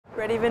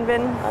Ready,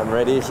 Vinvin? I'm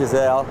ready,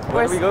 Giselle.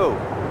 Where do we go?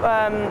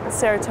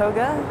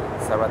 Saratoga.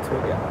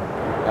 Saratoga.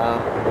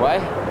 Why?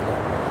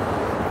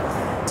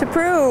 To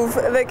prove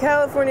that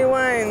California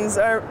wines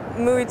are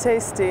muy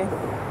tasty.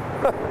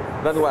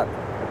 Not what?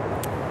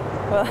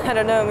 Well, I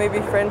don't know,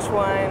 maybe French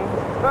wine.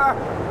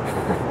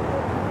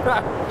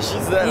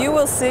 Giselle. You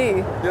will see.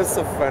 You're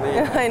so funny.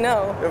 I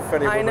know. You're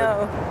funny. I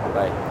know.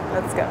 Bye.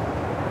 Let's go.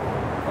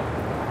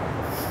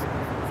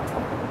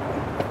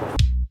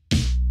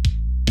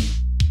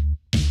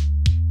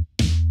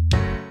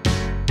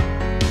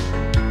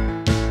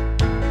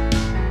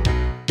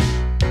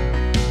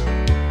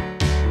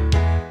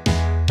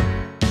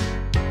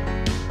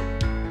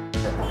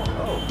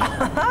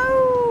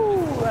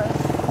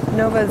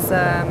 Nova's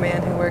a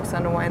man who works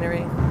on a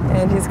winery,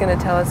 and he's going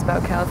to tell us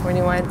about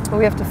California wine.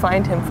 We have to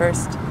find him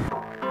first.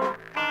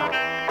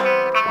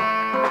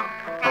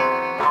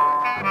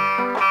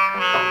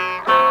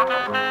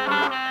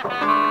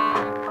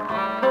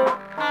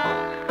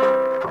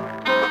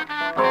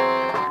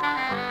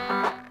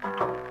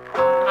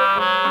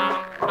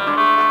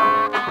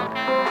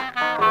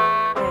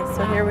 Okay,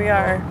 so here we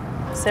are,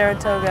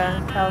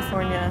 Saratoga,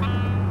 California.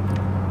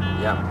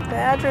 Yeah. The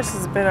address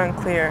is a bit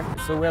unclear.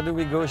 So where do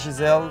we go,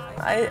 Giselle?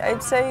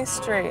 I'd say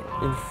straight.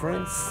 In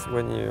France,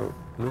 when you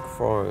look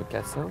for a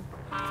castle,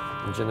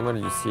 in general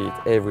you see it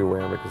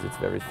everywhere because it's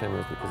very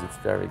famous, because it's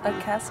very good.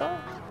 A castle?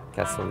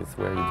 Castle is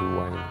where you do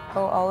wine.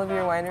 Oh, all of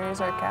your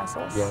wineries are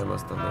castles? Yeah,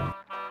 most of them.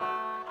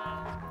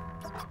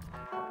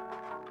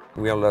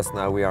 We are lost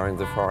now, we are in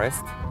the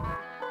forest.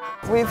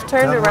 We've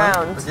turned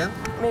around. Again?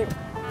 Maybe.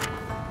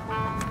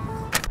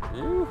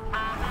 Ew.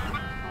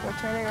 We're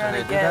turning around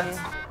again.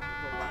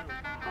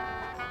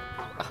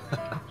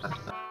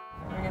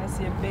 We're going to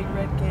see a big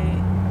red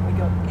gate. We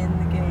go in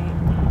the gate,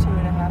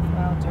 2.5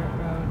 mile dirt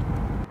road.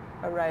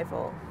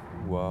 Arrival.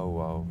 Wow,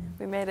 wow.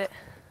 We made it.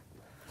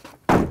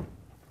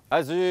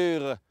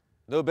 Azur,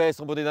 nos baies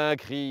sont bondées d'un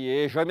cri,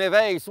 et je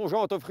m'éveille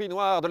songeant aux fruits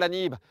noirs de la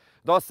Nibe,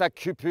 dans sa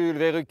cupule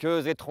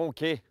verruqueuse et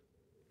tronquée.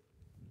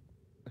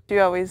 Do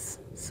you always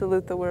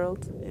salute the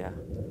world? Yeah.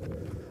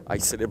 I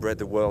celebrate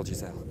the world,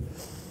 Giselle.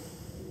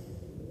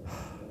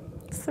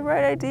 It's the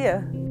right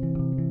idea.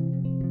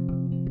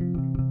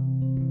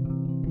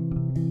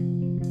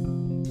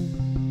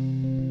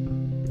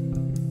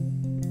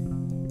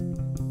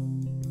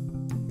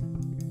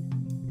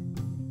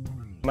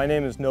 My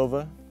name is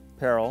Nova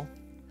Peril,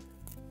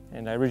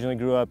 and I originally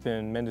grew up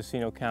in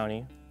Mendocino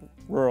County,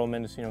 rural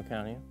Mendocino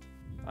County.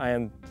 I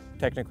am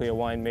technically a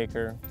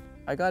winemaker.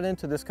 I got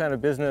into this kind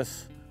of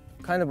business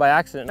kind of by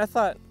accident. I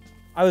thought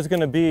I was going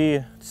to be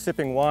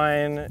sipping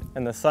wine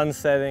and the sun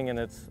setting, and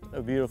it's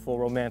a beautiful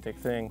romantic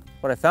thing.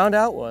 What I found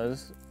out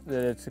was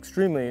that it's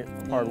extremely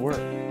hard work.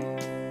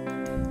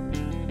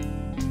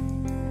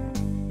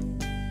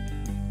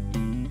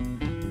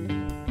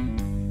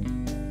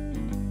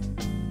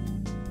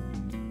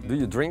 Do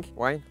you drink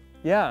wine?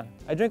 Yeah,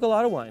 I drink a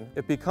lot of wine.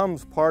 It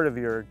becomes part of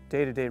your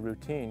day-to-day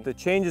routine. The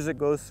changes it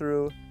goes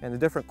through and the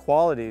different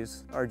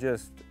qualities are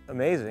just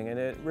amazing, and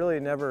it really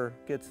never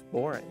gets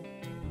boring.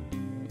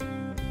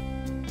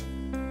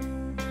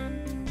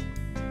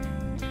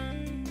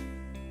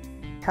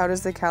 How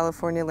does the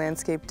California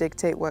landscape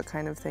dictate what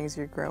kind of things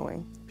you're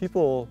growing?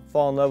 People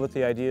fall in love with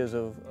the ideas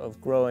of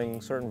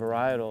growing certain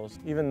varietals,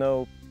 even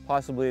though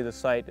possibly the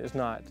site is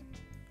not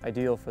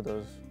ideal for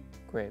those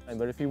grapes.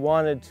 But if you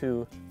wanted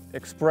to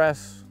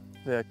express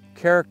the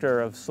character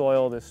of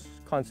soil, this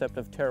concept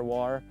of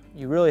terroir,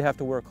 you really have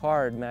to work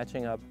hard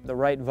matching up the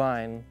right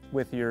vine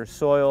with your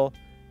soil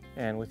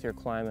and with your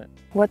climate.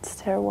 What's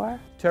terroir?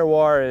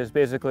 Terroir is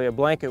basically a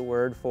blanket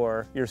word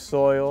for your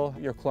soil,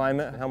 your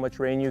climate, how much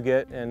rain you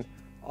get, and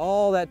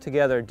all that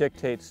together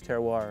dictates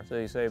terroir. So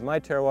you say, my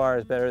terroir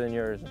is better than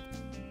yours.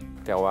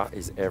 Terroir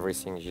is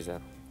everything,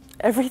 Giselle.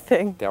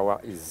 Everything.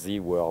 Terroir is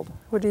the world.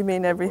 What do you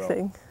mean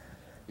everything?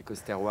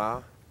 Because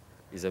terroir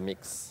is a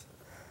mix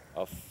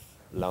of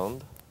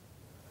land,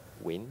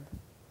 wind,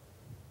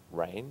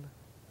 rain,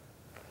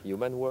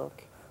 human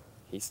work,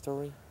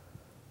 history,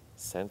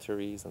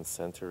 centuries and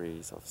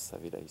centuries of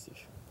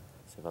civilization.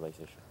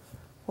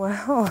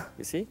 Wow.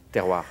 You see?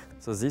 Terroir.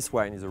 So this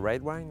wine is a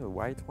red wine, a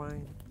white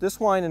wine? This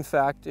wine, in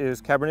fact,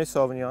 is Cabernet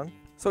Sauvignon.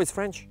 So it's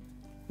French?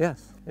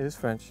 Yes, it is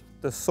French.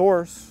 The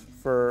source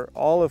for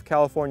all of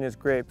California's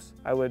grapes,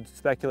 I would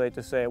speculate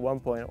to say at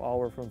one point all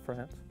were from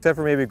France. Except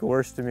for maybe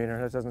Gewürztraminer,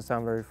 that doesn't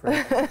sound very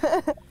French.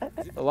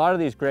 A lot of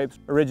these grapes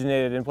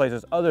originated in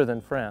places other than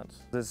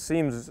France. It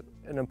seems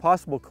an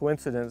impossible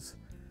coincidence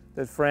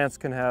that France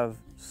can have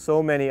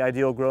so many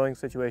ideal growing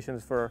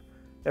situations for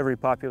every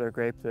popular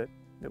grape that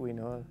we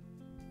know of.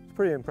 It's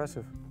pretty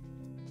impressive.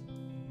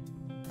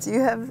 Do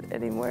you have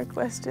any more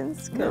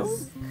questions? No.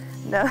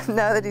 Now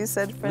that you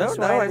said French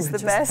wine is the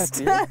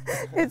best,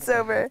 it's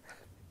over.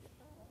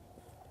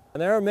 And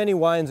there are many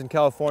wines in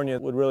California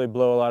that would really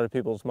blow a lot of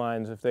people's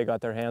minds if they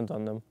got their hands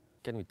on them.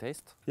 Can we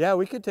taste? Yeah,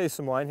 we could taste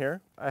some wine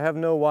here. I have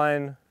no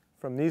wine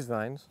from these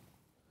vines,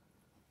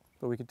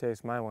 but we could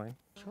taste my wine.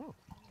 Sure.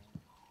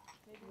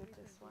 Maybe with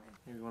this wine.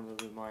 Maybe one of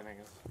those is mine, I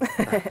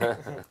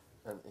guess.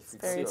 And if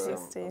It's very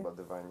tasty. about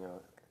the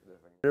vineyard,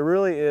 It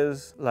really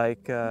is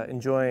like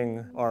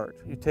enjoying art.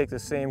 You take the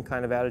same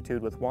kind of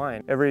attitude with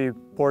wine. Every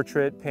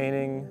portrait,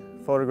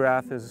 painting,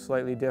 photograph is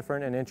slightly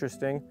different and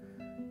interesting,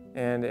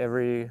 and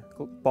every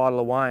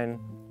bottle of wine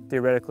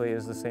theoretically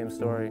is the same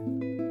story.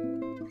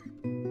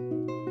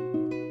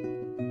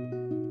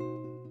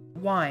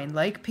 Wine,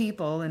 like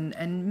people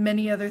and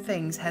many other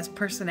things, has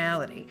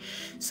personality.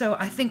 So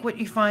I think what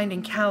you find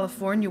in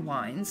California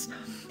wines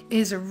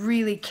is a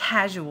really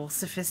casual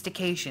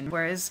sophistication,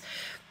 whereas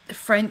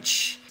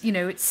French, you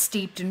know, it's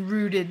steeped and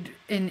rooted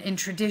in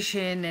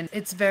tradition, and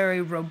it's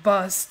very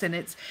robust, and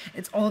it's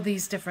all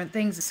these different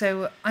things.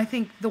 So I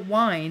think the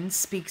wine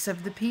speaks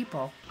of the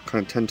people.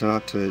 Kind of tend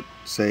not to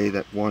say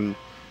that one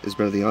is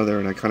better than the other,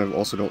 and I kind of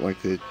also don't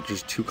like that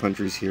there's two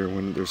countries here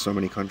when there's so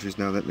many countries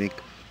now that make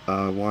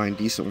wine,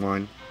 decent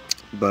wine.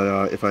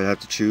 But if I have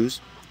to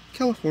choose,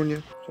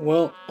 California.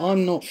 Well,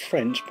 I'm not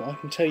French, but I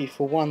can tell you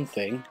for one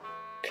thing,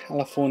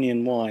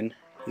 Californian wine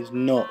is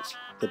not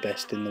the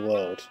best in the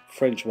world.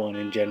 French wine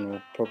in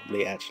general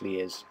probably actually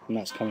is, and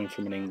that's coming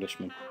from an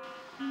Englishman.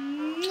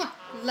 Mwah!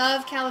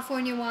 Love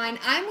California wine.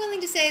 I'm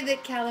willing to say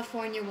that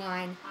California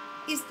wine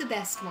is the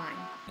best wine.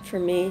 For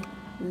me,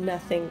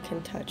 nothing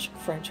can touch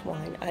French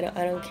wine. I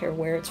don't care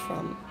where it's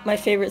from. My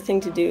favorite thing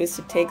to do is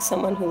to take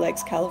someone who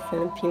likes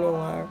California Pinot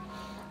Noir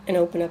and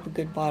open up a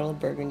good bottle of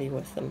Burgundy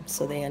with them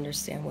so they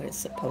understand what it's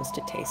supposed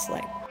to taste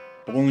like.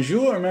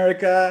 Bonjour,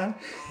 America!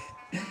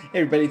 Hey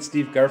everybody, it's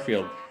Steve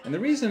Garfield. And the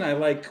reason I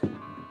like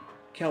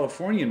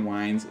Californian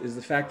wines is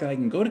the fact that I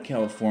can go to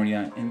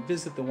California and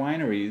visit the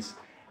wineries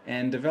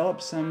and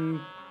develop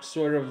some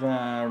sort of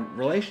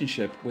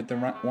relationship with the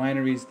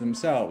wineries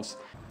themselves.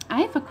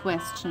 I have a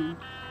question.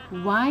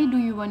 Why do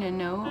you want to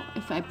know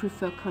if I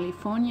prefer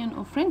Californian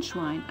or French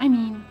wine? I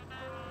mean,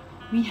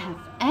 we have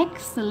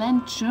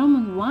excellent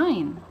German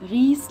wine.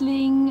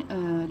 Riesling,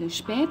 the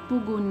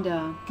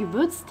Spätburgunder,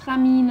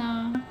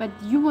 Gewürztraminer. But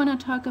you want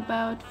to talk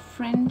about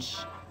French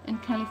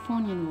and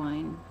Californian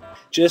wine.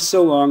 Just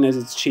so long as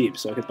it's cheap,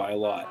 so I could buy a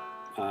lot.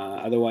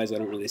 Otherwise, I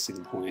don't really see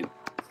the point.